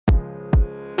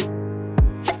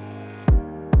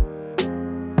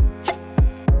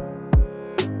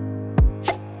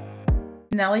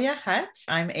Nelia Hutt.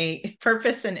 I'm a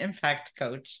purpose and impact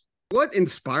coach. What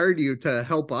inspired you to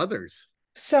help others?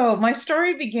 So, my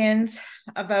story begins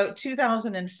about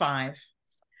 2005.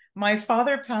 My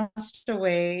father passed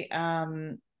away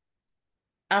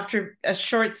after a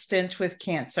short stint with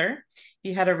cancer.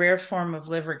 He had a rare form of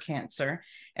liver cancer,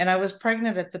 and I was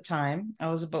pregnant at the time. I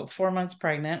was about 4 months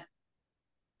pregnant.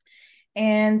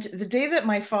 And the day that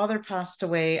my father passed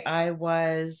away, I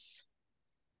was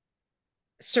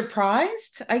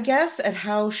surprised, I guess, at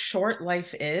how short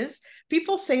life is.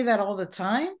 People say that all the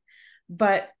time,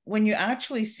 but when you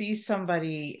actually see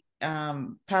somebody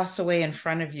pass away in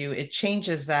front of you, it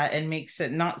changes that and makes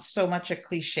it not so much a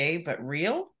cliche, but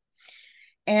real.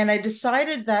 And I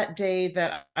decided that day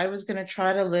that I was going to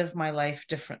try to live my life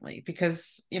differently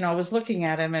because, I was looking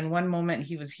at him and one moment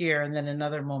he was here and then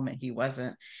another moment he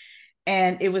wasn't.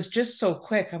 And it was just so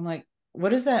quick. I'm like, what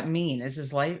does that mean? Is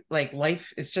his life like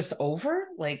life is just over?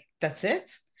 Like, that's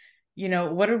it?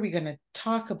 What are we going to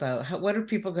talk about? What are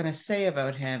people going to say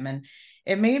about him? And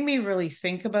it made me really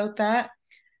think about that.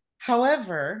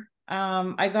 However,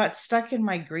 I got stuck in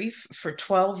my grief for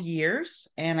 12 years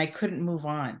and I couldn't move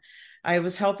on. I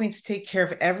was helping to take care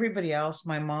of everybody else,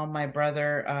 my mom, my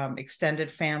brother,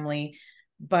 extended family.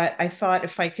 But I thought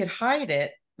if I could hide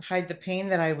the pain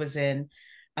that I was in,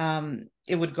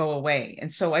 it would go away.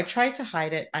 And so I tried to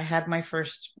hide it. I had my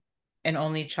first and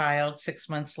only child 6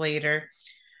 months later.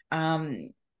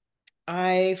 Um,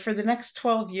 for the next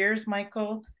 12 years,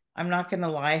 Michael, I'm not going to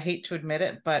lie, I hate to admit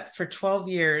it, but for 12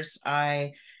 years,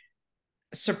 I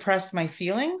suppressed my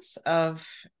feelings of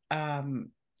um,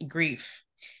 grief.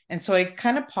 And so I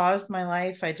kind of paused my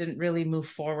life. I didn't really move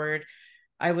forward.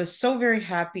 I was so very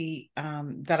happy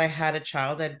that I had a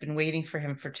child. I'd been waiting for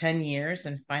him for 10 years,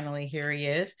 and finally here he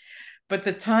is. But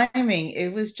the timing,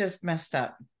 it was just messed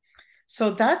up.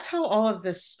 So that's how all of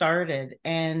this started.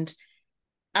 And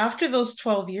after those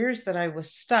 12 years that I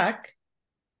was stuck,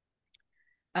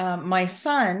 my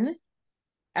son,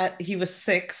 he was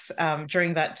 6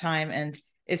 during that time. And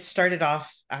it started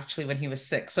off actually when he was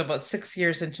 6. So about 6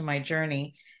 years into my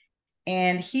journey.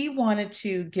 And he wanted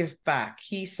to give back.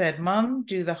 He said, Mom,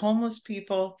 do the homeless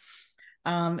people,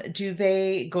 do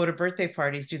they go to birthday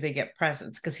parties? Do they get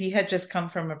presents? Because he had just come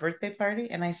from a birthday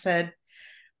party. And I said,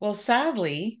 well,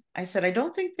 sadly, I said, I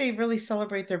don't think they really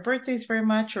celebrate their birthdays very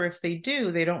much. Or if they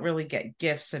do, they don't really get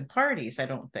gifts and parties, I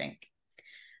don't think.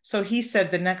 So he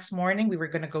said the next morning we were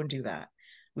going to go do that.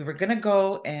 We were going to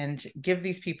go and give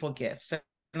these people gifts.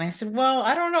 And I said, well,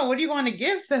 I don't know. What do you want to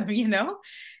give them?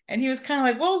 And he was kind of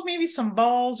like, well, maybe some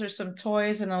balls or some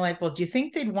toys. And I'm like, well, do you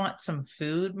think they'd want some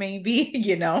food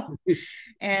maybe?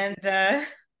 And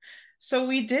so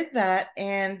we did that.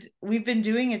 And we've been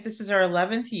doing it. This is our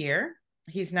 11th year.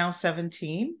 He's now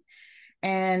 17.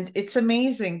 And it's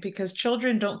amazing because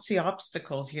children don't see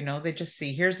obstacles, they just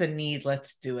see, here's a need,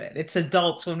 let's do it. It's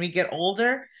adults, when we get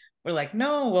older, we're like,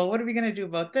 no, well, what are we going to do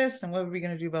about this? And what are we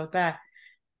going to do about that?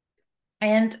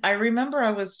 And I remember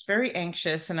I was very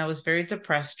anxious and I was very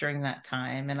depressed during that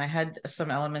time. And I had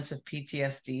some elements of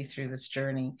PTSD through this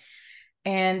journey.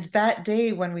 And that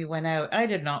day when we went out, I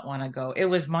did not want to go. It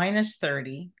was minus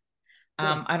 30.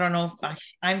 Oh, I don't know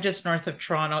if I'm just north of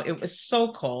Toronto. It was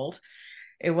so cold.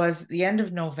 It was the end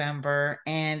of November,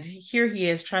 and here he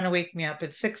is trying to wake me up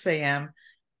at 6 a.m.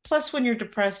 Plus, when you're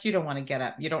depressed, you don't want to get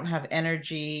up. You don't have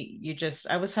energy.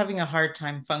 I was having a hard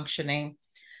time functioning.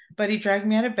 But he dragged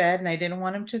me out of bed, and I didn't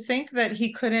want him to think that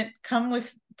he couldn't come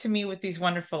to me with these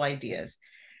wonderful ideas.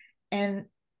 And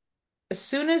as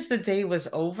soon as the day was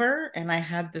over and I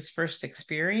had this first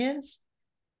experience,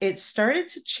 it started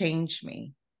to change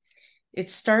me. It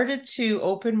started to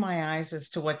open my eyes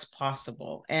as to what's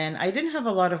possible. And I didn't have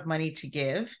a lot of money to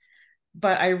give,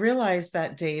 but I realized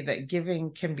that day that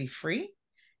giving can be free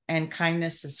and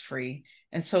kindness is free.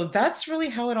 And so that's really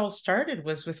how it all started,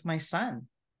 was with my son.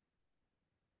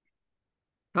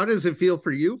 how does it feel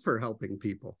for you for helping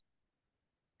people?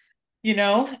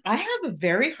 I have a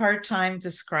very hard time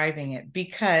describing it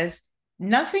because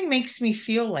nothing makes me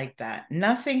feel like that.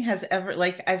 Nothing has ever,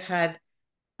 like, I've had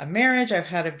a marriage, I've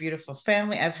had a beautiful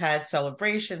family, I've had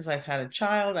celebrations, I've had a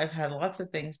child, I've had lots of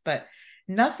things, but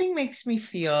nothing makes me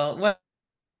feel what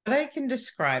I can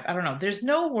describe. I don't know. There's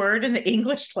no word in the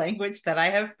English language that I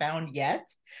have found yet,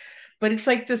 but it's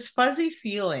like this fuzzy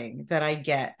feeling that I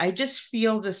get. I just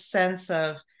feel this sense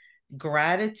of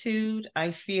gratitude. I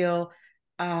feel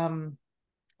um,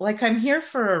 like I'm here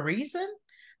for a reason,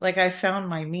 like I found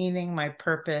my meaning, my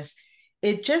purpose.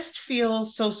 It just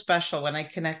feels so special when I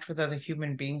connect with other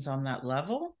human beings on that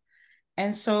level.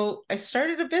 And so I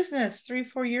started a business 3,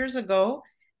 4 years ago,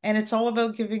 and it's all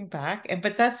about giving back. And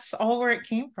but that's all where it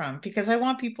came from, because I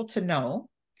want people to know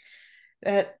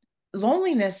that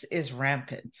loneliness is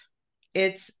rampant.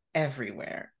 It's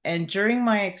everywhere. And during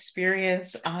my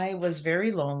experience, I was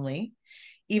very lonely,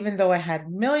 even though I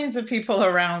had millions of people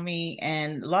around me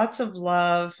and lots of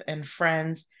love and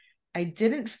friends. I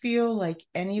didn't feel like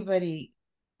anybody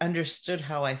understood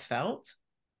how I felt,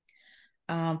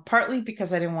 partly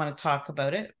because I didn't want to talk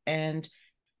about it. And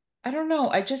I don't know.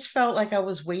 I just felt like I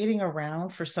was waiting around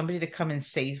for somebody to come and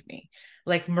save me.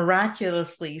 Like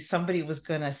miraculously, somebody was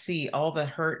going to see all the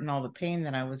hurt and all the pain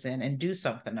that I was in and do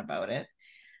something about it.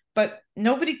 But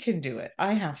nobody can do it.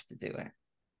 I have to do it.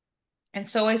 And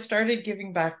so I started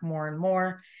giving back more and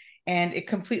more, and it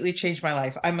completely changed my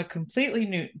life. I'm a completely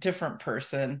new, different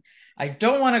person. I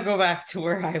don't want to go back to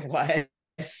where I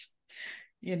was,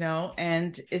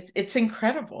 and it's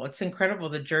incredible. It's incredible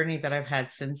the journey that I've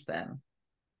had since then.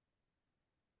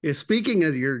 Yeah, speaking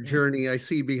of your Yeah. journey, I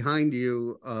see behind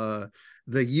you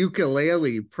the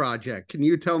ukulele project. Can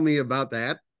you tell me about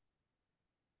that?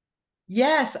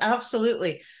 Yes,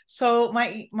 absolutely. So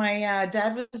my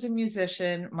dad was a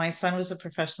musician. My son was a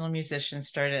professional musician,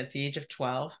 started at the age of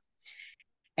 12.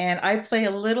 And I play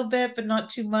a little bit, but not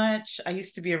too much. I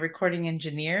used to be a recording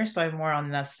engineer, so I'm more on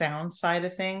the sound side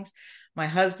of things. My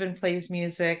husband plays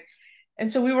music.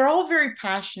 And so we were all very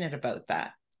passionate about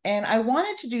that. And I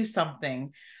wanted to do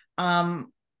something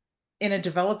um, in a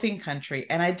developing country,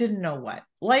 and I didn't know what.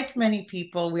 Like many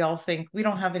people, we all think we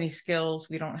don't have any skills,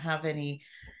 we don't have any,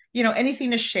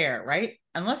 anything to share, right?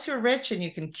 Unless you're rich and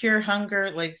you can cure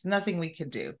hunger, like there's nothing we can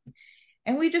do.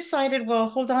 And we decided, well,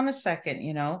 hold on a second,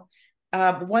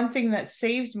 one thing that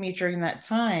saved me during that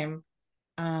time,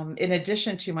 in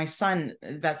addition to my son,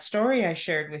 that story I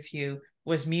shared with you,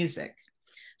 was music.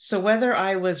 So whether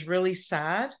I was really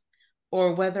sad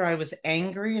or whether I was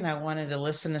angry and I wanted to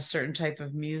listen to certain type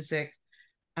of music,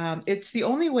 it's the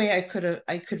only way I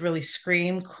could really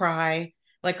scream, cry,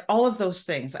 like all of those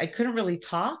things. I couldn't really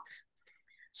talk,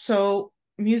 so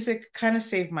music kind of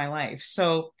saved my life.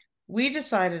 So we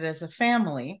decided as a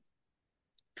family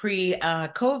pre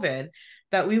COVID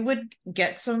that we would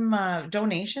get some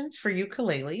donations for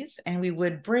ukuleles and we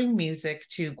would bring music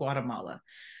to Guatemala.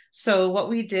 So, what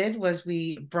we did was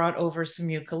we brought over some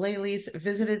ukuleles,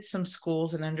 visited some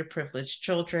schools and underprivileged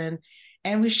children,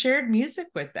 and we shared music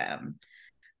with them.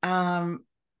 Um,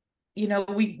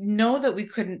 we know that we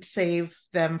couldn't save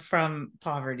them from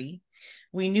poverty.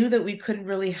 We knew that we couldn't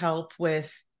really help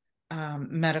with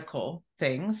medical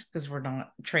things because we're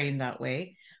not trained that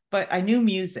way. But I knew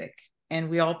music and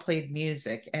we all played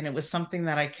music, and it was something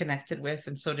that I connected with,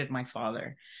 and so did my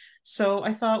father. So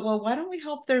I thought, well, why don't we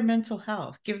help their mental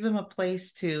health, give them a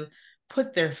place to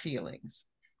put their feelings,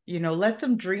 let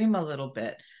them dream a little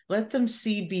bit, let them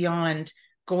see beyond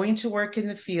going to work in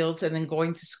the fields and then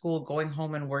going to school, going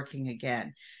home and working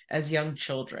again as young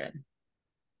children.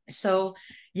 So,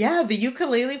 yeah, the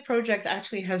ukulele project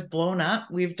actually has blown up.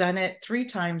 We've done it 3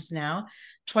 times now,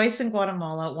 twice in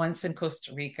Guatemala, once in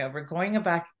Costa Rica. We're going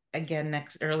back again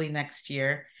early next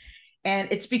year. And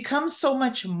it's become so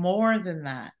much more than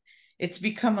that. It's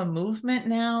become a movement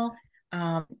now.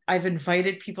 I've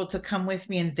invited people to come with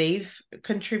me, and they've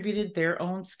contributed their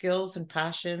own skills and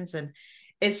passions. And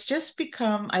it's just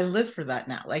become, I live for that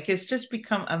now. Like it's just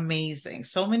become amazing.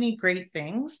 So many great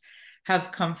things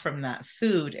have come from that: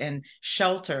 food and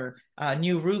shelter,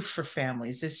 new roof for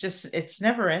families. It's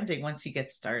never ending once you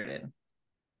get started.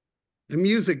 The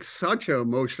music's such an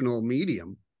emotional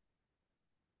medium.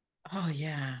 Oh,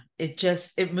 yeah.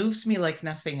 It moves me like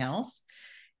nothing else.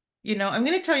 I'm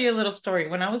going to tell you a little story.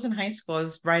 When I was in high school, I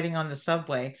was riding on the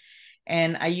subway,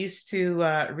 and I used to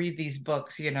read these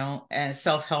books, and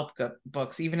self-help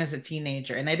books, even as a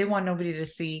teenager. And I didn't want nobody to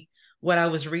see what I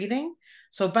was reading.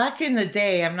 So back in the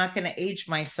day, I'm not going to age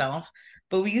myself,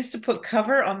 but we used to put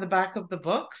cover on the back of the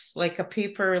books, like a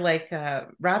paper, like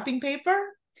wrapping paper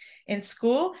in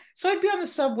school. So I'd be on the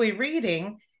subway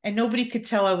reading, and nobody could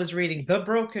tell I was reading The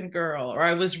Broken Girl, or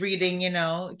I was reading,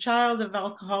 Child of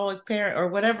Alcoholic Parent, or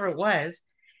whatever it was.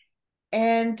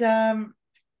 And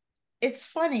it's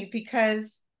funny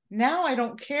because now I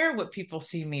don't care what people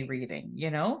see me reading,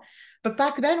 But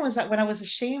back then was that when I was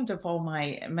ashamed of all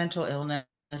my mental illness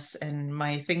and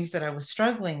my things that I was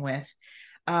struggling with,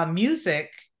 music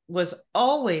was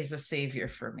always a savior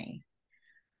for me.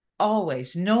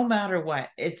 Always, no matter what.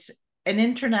 It's an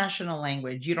international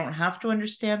language. You don't have to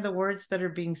understand the words that are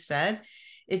being said.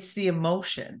 It's the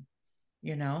emotion,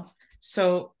 you know.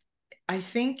 So I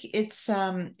think it's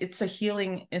a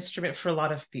healing instrument for a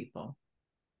lot of people.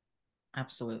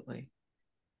 Absolutely.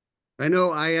 I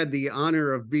know I had the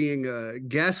honor of being a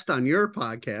guest on your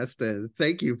podcast, and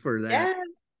thank you for that. Yeah.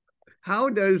 How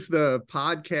does the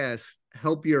podcast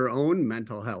help your own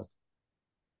mental health?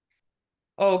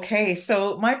 Okay,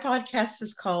 so my podcast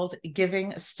is called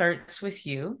Giving Starts With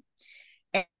You.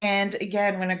 And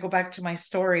again, when I go back to my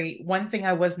story, one thing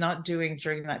I was not doing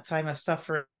during that time of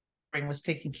suffering was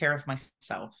taking care of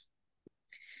myself.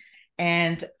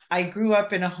 And I grew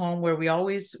up in a home where we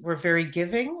always were very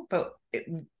giving, but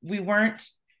we weren't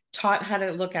taught how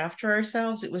to look after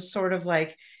ourselves. It was sort of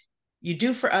like you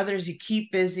do for others, you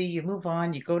keep busy, you move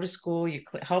on, you go to school, you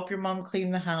help your mom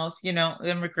clean the house,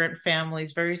 immigrant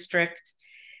families, very strict.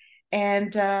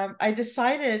 And I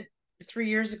decided 3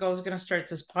 years ago I was going to start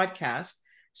this podcast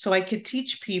so I could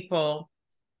teach people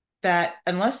that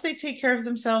unless they take care of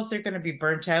themselves, they're going to be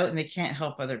burnt out and they can't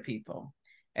help other people.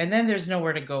 And then there's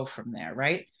nowhere to go from there,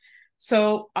 right?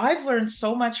 So I've learned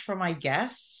so much from my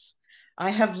guests. I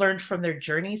have learned from their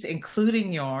journeys,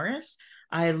 including yours.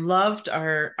 I loved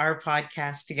our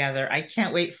podcast together. I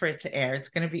can't wait for it to air. It's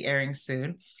going to be airing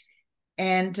soon.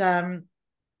 And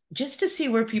just to see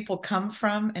where people come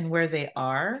from and where they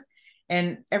are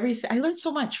and everything. I learned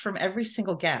so much from every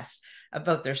single guest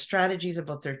about their strategies,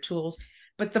 about their tools.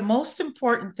 But the most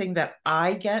important thing that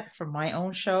I get from my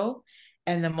own show,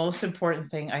 and the most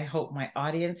important thing I hope my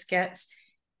audience gets,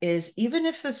 is even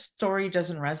if the story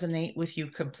doesn't resonate with you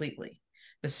completely,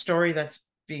 the story that's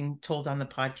being told on the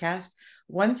podcast,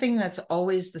 one thing that's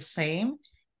always the same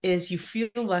is you feel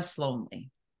less lonely.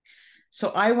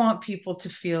 So I want people to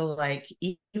feel like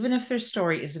even if their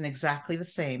story isn't exactly the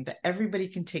same, that everybody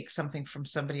can take something from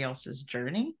somebody else's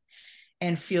journey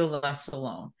and feel less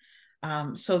alone.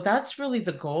 So that's really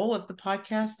the goal of the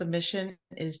podcast. The mission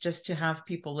is just to have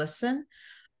people listen,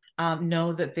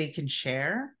 know that they can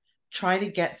share, try to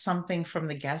get something from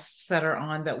the guests that are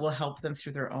on that will help them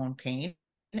through their own pain.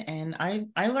 And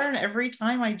I learn every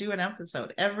time I do an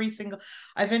episode.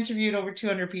 I've interviewed over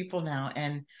 200 people now,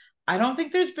 and I don't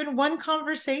think there's been one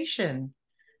conversation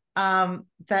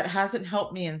that hasn't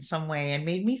helped me in some way and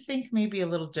made me think maybe a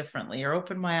little differently or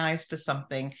open my eyes to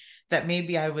something that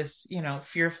maybe I was,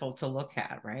 fearful to look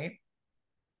at, right?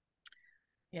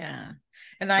 Yeah.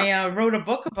 And I wrote a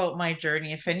book about my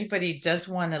journey. If anybody does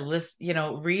want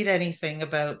to read anything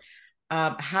about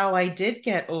how I did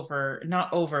get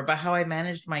not over, but how I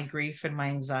managed my grief and my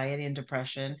anxiety and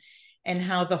depression and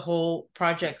how the whole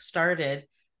project started,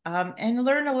 and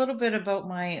learn a little bit about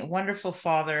my wonderful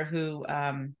father who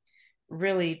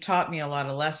really taught me a lot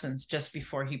of lessons just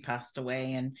before he passed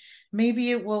away. And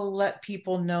maybe it will let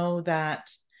people know that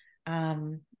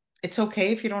um, it's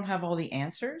okay if you don't have all the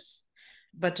answers,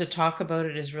 but to talk about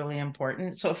it is really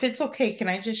important. So if it's okay, can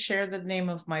I just share the name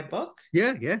of my book?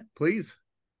 Yeah, yeah, please.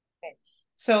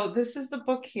 So this is the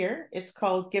book here. It's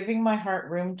called Giving My Heart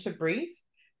Room to Breathe,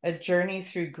 A Journey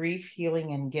Through Grief,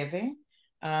 Healing, and Giving.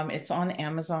 It's on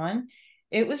Amazon.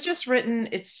 It was just written,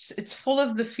 it's full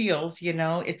of the feels,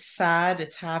 it's sad,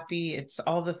 it's happy, it's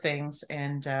all the things.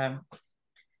 And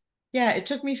yeah, it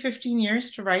took me 15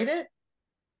 years to write it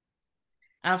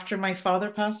after my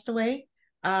father passed away.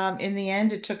 In the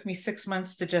end, it took me 6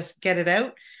 months to just get it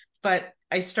out, but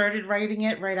I started writing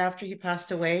it right after he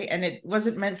passed away, and it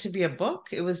wasn't meant to be a book.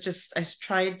 It was just, I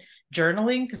tried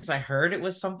journaling because I heard it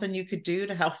was something you could do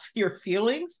to help your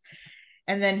feelings.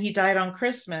 And then he died on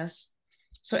Christmas.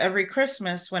 So every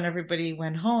Christmas, when everybody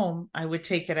went home, I would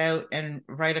take it out and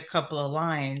write a couple of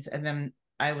lines, and then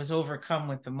I was overcome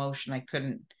with emotion. I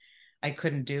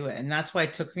couldn't do it. And that's why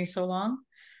it took me so long.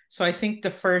 So I think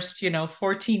the first,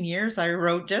 14 years I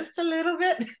wrote just a little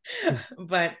bit,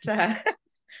 but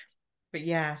but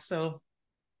yeah, so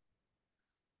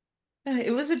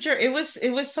it was it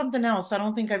was something else. I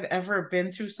don't think I've ever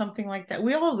been through something like that.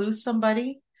 We all lose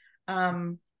somebody.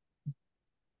 Um,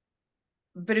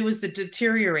 but it was the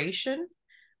deterioration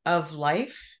of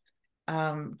life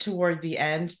toward the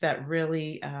end that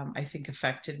really I think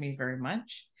affected me very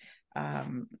much.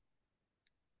 Um,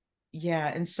 yeah,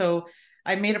 and so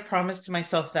I made a promise to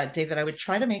myself that day that I would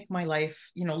try to make my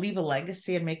life, leave a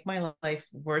legacy and make my life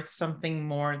worth something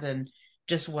more than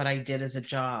just what I did as a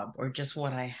job or just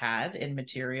what I had in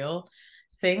material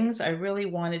things. I really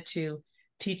wanted to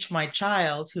teach my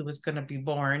child who was going to be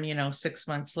born, 6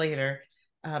 months later,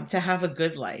 to have a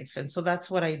good life. And so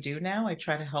that's what I do now. I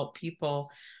try to help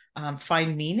people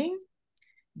find meaning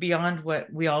beyond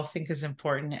what we all think is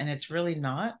important. And it's really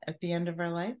not at the end of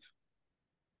our life.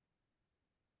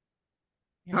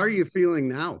 How are Yeah. you feeling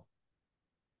now?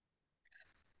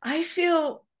 I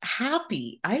feel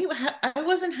happy. I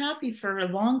wasn't happy for a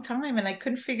long time and I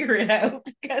couldn't figure it out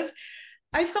because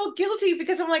I felt guilty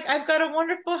because I'm like, I've got a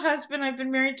wonderful husband. I've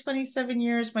been married 27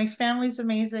 years. My family's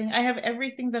amazing. I have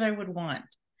everything that I would want.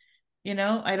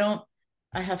 I don't,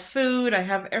 I have food, I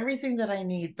have everything that I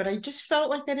need, but I just felt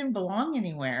like I didn't belong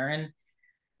anywhere. And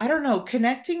I don't know,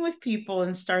 connecting with people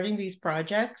and starting these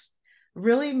projects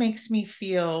really makes me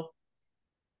feel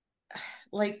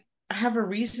like I have a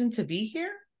reason to be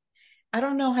here. I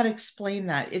don't know how to explain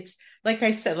that. It's like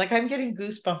I said, like I'm getting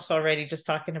goosebumps already just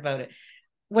talking about it.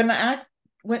 When I act,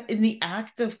 when in the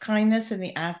act of kindness and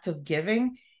the act of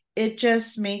giving, it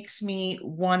just makes me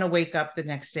want to wake up the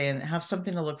next day and have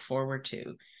something to look forward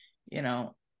to. You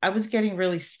know, I was getting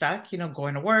really stuck,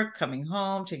 going to work, coming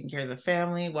home, taking care of the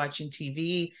family, watching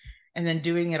TV, and then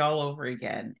doing it all over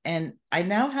again. And I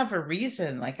now have a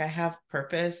reason, like I have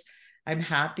purpose. I'm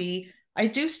happy. I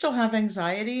do still have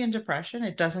anxiety and depression.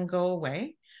 It doesn't go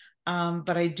away.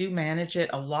 But I do manage it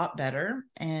a lot better.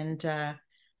 And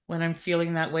when I'm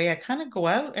feeling that way, I kind of go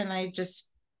out and I just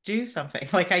do something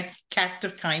like I act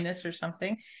of kindness or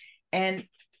something, and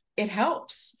it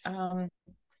helps.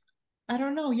 I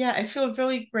don't know. Yeah, I feel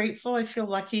really grateful. I feel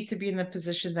lucky to be in the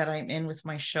position that I'm in with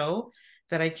my show,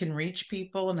 that I can reach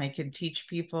people and I can teach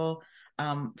people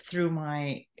through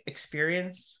my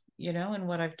experience, and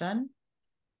what I've done.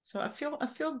 So I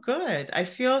feel good. I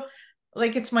feel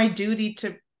like it's my duty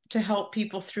to help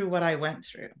people through what I went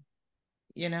through.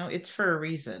 It's for a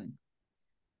reason.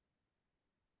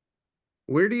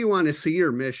 Where do you want to see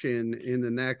your mission in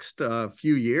the next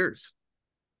few years?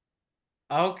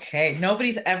 Okay,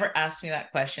 nobody's ever asked me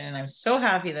that question, and I'm so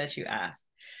happy that you asked.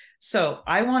 So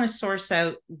I want to source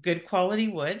out good quality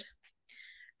wood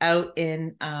out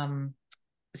in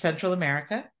Central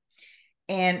America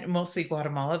and mostly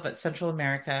Guatemala, but Central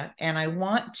America. And I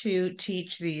want to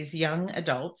teach these young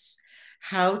adults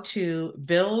how to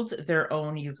build their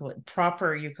own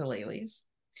proper ukuleles.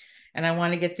 And I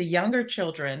want to get the younger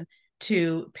children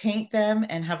to paint them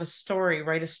and have a story,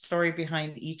 write a story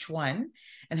behind each one,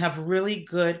 and have really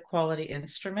good quality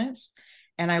instruments.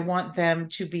 And I want them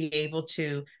to be able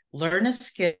to learn a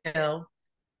skill,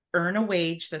 earn a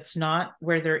wage that's not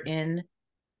where they're in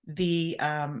the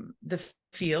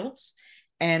fields,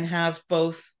 and have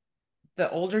both the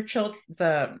older children,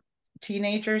 the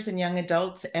teenagers and young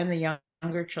adults, and the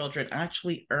younger children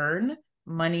actually earn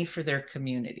money for their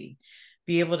community,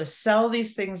 be able to sell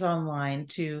these things online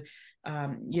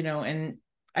and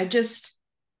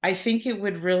I think it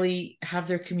would really have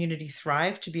their community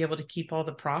thrive to be able to keep all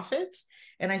the profits.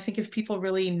 And I think if people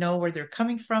really know where they're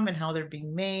coming from and how they're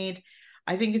being made,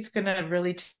 I think it's going to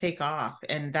really take off.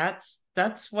 And that's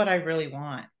what I really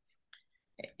want,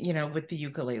 with the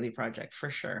ukulele project for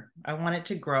sure. I want it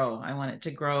to grow. I want it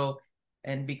to grow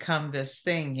and become this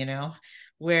thing,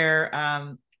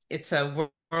 where it's a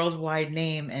worldwide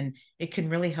name and it can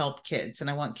really help kids. And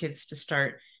I want kids to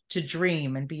start to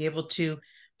dream and be able to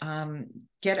um,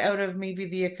 get out of maybe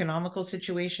the economical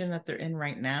situation that they're in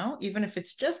right now, even if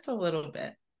it's just a little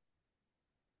bit.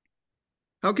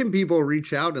 How can people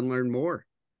reach out and learn more?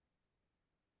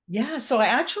 Yeah, so I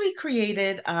actually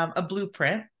created a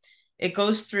blueprint. It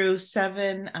goes through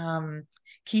seven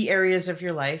key areas of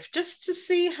your life just to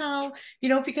see how,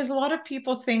 because a lot of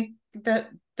people think that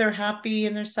they're happy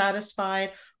and they're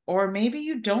satisfied, or maybe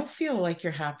you don't feel like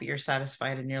you're happy or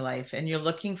satisfied in your life and you're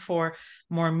looking for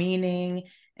more meaning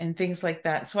and things like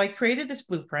that. So I created this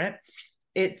blueprint.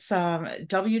 It's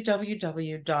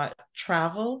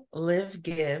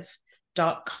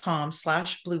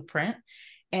www.travellivegive.com/blueprint.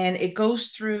 And it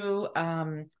goes through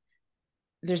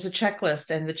there's a checklist,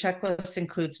 and the checklist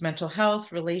includes mental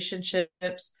health,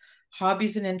 relationships,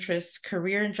 hobbies and interests,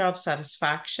 career and job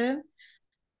satisfaction,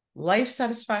 life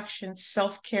satisfaction,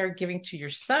 self-care, giving to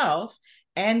yourself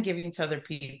and giving to other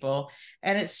people.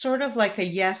 And it's sort of like a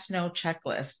yes no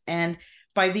checklist. And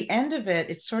by the end of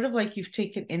it, it's sort of like you've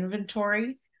taken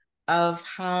inventory of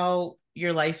how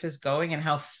your life is going and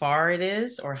how far it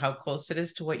is or how close it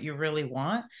is to what you really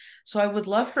want. So I would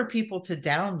love for people to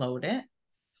download it,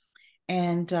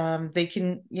 and they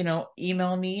can,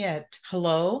 email me at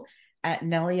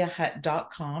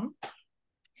hello@neliahutt.com.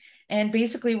 And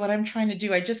basically, what I'm trying to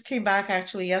do, I just came back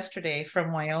actually yesterday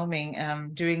from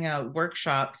Wyoming, doing a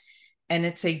workshop, and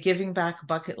it's a giving back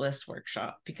bucket list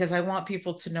workshop because I want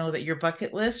people to know that your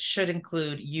bucket list should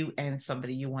include you and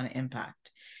somebody you want to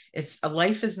impact. It's a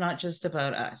life is not just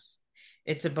about us,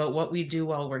 it's about what we do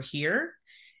while we're here.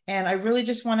 And I really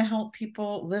just want to help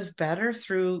people live better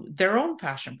through their own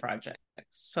passion projects.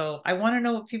 So I want to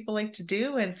know what people like to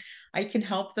do, and I can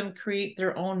help them create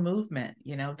their own movement.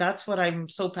 That's what I'm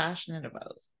so passionate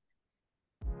about.